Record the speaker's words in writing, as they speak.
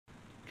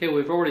Okay,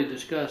 we've already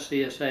discussed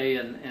CSA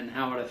and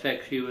how it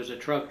affects you as a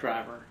truck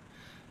driver.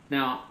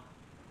 Now,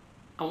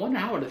 I wonder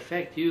how it would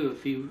affect you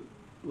if you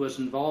was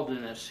involved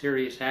in a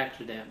serious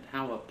accident,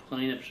 how a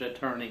plaintiff's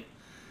attorney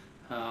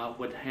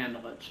would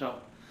handle it. So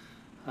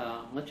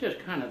let's just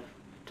kind of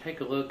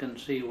take a look and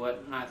see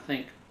what I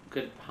think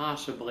could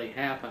possibly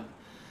happen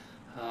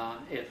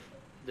if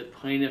the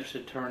plaintiff's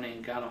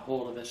attorney got a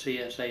hold of a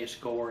CSA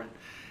score.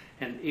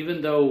 And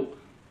even though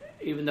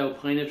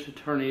plaintiff's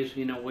attorneys,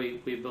 you know,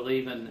 we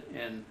believe in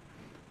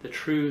the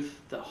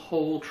truth, the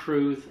whole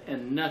truth,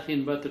 and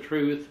nothing but the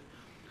truth.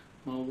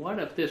 Well, what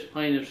if this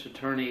plaintiff's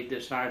attorney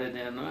decided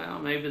well,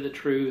 maybe the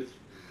truth,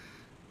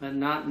 but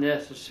not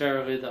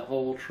necessarily the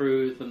whole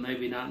truth, and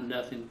maybe not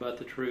nothing but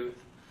the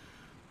truth?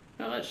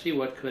 Now let's see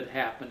what could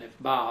happen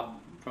if Bob,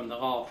 from the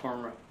law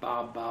firm of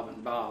Bob,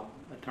 and Bob,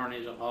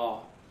 attorneys at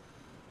law,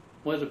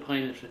 was a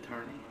plaintiff's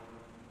attorney.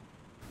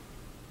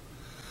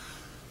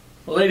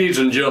 Ladies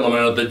and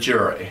gentlemen of the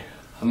jury,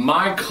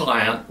 my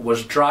client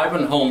was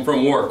driving home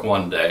from work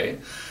one day,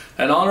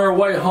 and on her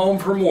way home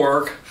from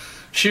work,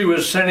 she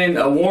was sending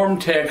a warm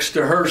text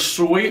to her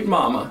sweet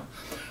mama,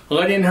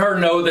 letting her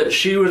know that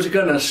she was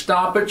going to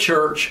stop at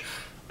church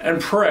and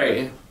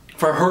pray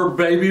for her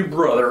baby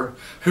brother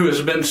who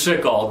has been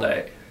sick all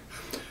day.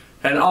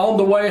 And on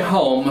the way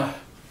home,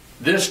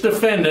 this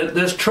defendant,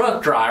 this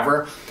truck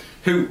driver,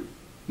 who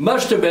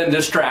must have been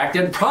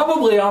distracted,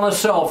 probably on a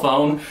cell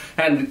phone,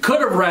 and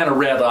could have ran a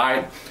red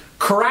light,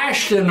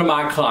 crashed into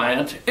my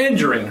client,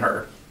 injuring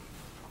her.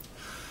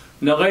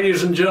 Now,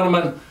 ladies and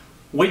gentlemen,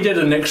 we did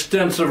an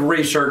extensive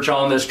research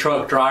on this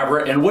truck driver,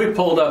 and we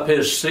pulled up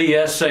his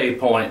CSA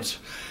points.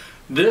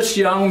 This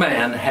young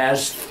man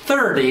has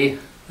 30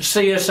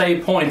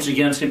 CSA points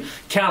against him.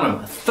 Count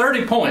them,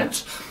 30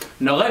 points.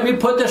 Now let me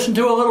put this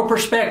into a little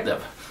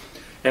perspective.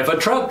 If a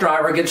truck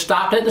driver gets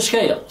stopped at the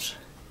scales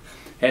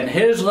and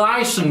his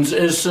license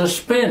is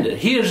suspended,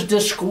 he is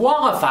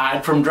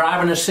disqualified from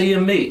driving a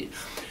CME.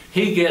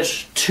 He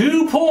gets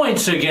 2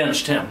 points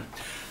against him.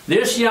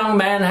 This young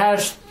man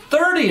has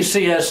 30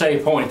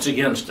 CSA points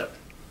against him.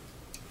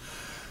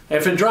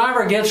 If a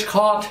driver gets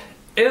caught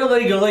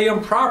illegally and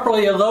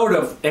improperly a load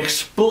of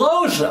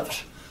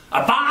explosives,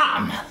 a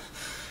bomb,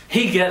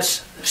 he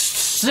gets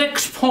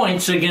 6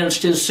 points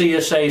against his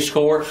CSA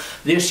score.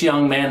 This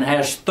young man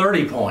has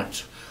 30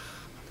 points.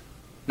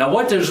 Now,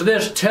 what does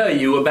this tell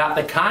you about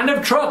the kind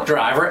of truck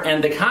driver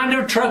and the kind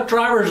of truck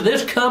drivers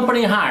this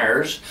company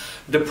hires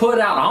to put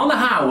out on the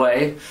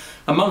highway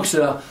amongst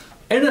the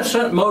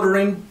innocent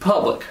motoring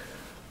public?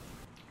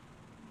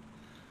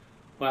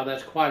 Well,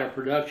 that's quite a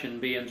production,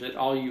 being that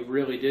all you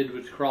really did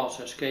was cross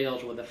the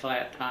scales with a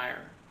flat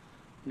tire.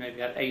 You know, you've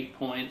got 8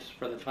 points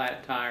for the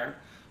flat tire,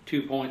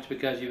 2 points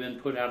because you've been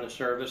put out of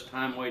service,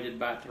 time weighted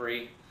by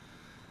 3.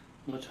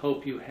 Let's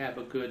hope you have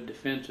a good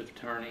defense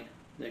attorney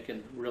that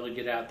can really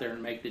get out there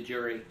and make the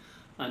jury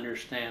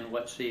understand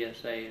what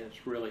CSA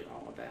is really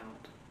all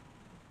about.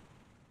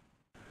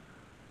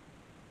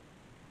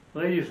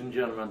 Ladies and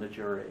gentlemen of the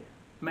jury,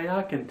 may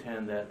I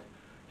contend that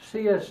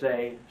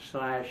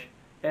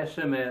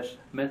CSA/SMS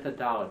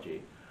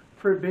methodology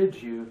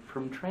forbids you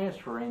from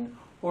transferring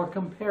or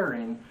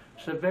comparing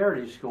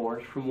severity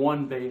scores from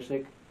one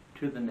basic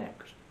to the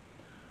next.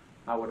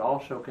 I would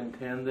also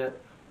contend that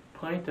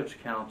plaintiff's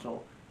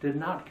counsel did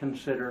not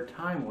consider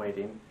time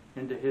weighting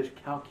into his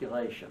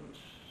calculations.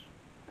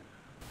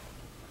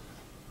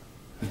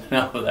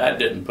 No, that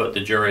didn't put the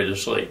jury to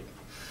sleep.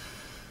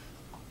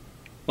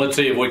 Let's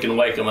see if we can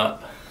wake them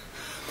up.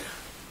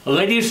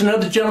 Ladies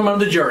and gentlemen of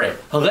the jury,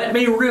 let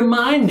me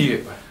remind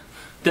you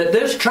that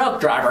this truck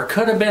driver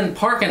could have been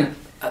parking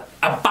a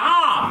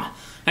bomb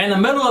in the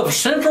middle of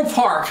Central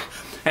Park,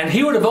 and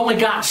he would have only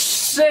got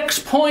 6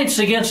 points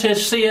against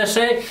his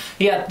CSA,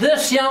 yet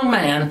this young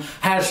man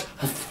has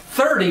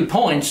 30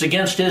 points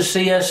against his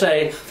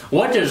CSA.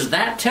 What does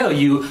that tell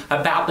you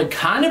about the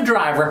kind of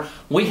driver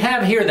we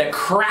have here that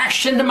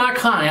crashed into my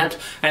client,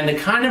 and the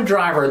kind of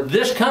driver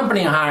this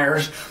company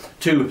hires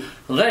to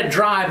let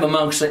drive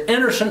amongst the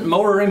innocent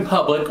motoring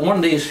public, one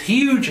of these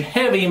huge,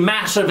 heavy,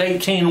 massive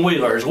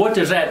 18-wheelers? What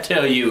does that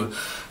tell you?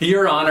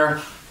 Your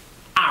Honor,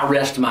 I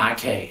rest my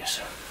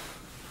case.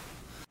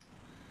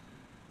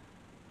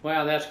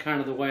 Well, that's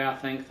kind of the way I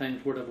think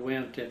things would have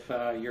went if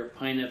your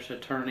plaintiff's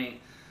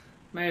attorney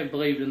may have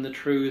believed in the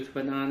truth,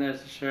 but not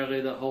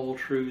necessarily the whole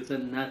truth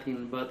and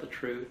nothing but the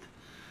truth.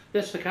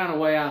 This is the kind of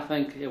way I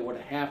think it would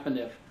have happened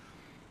if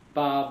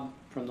Bob,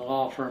 from the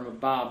law firm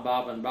of Bob,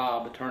 and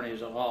Bob,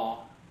 attorneys at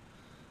law,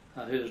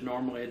 who is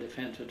normally a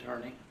defense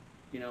attorney.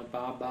 You know,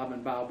 Bob,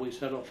 and Bob, we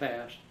settle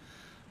fast.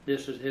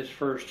 This is his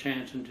first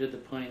chance into the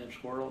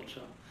plaintiff's world,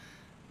 so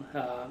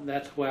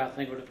that's the way I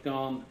think it would have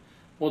gone.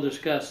 We'll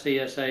discuss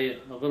CSA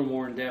a little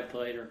more in depth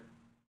later.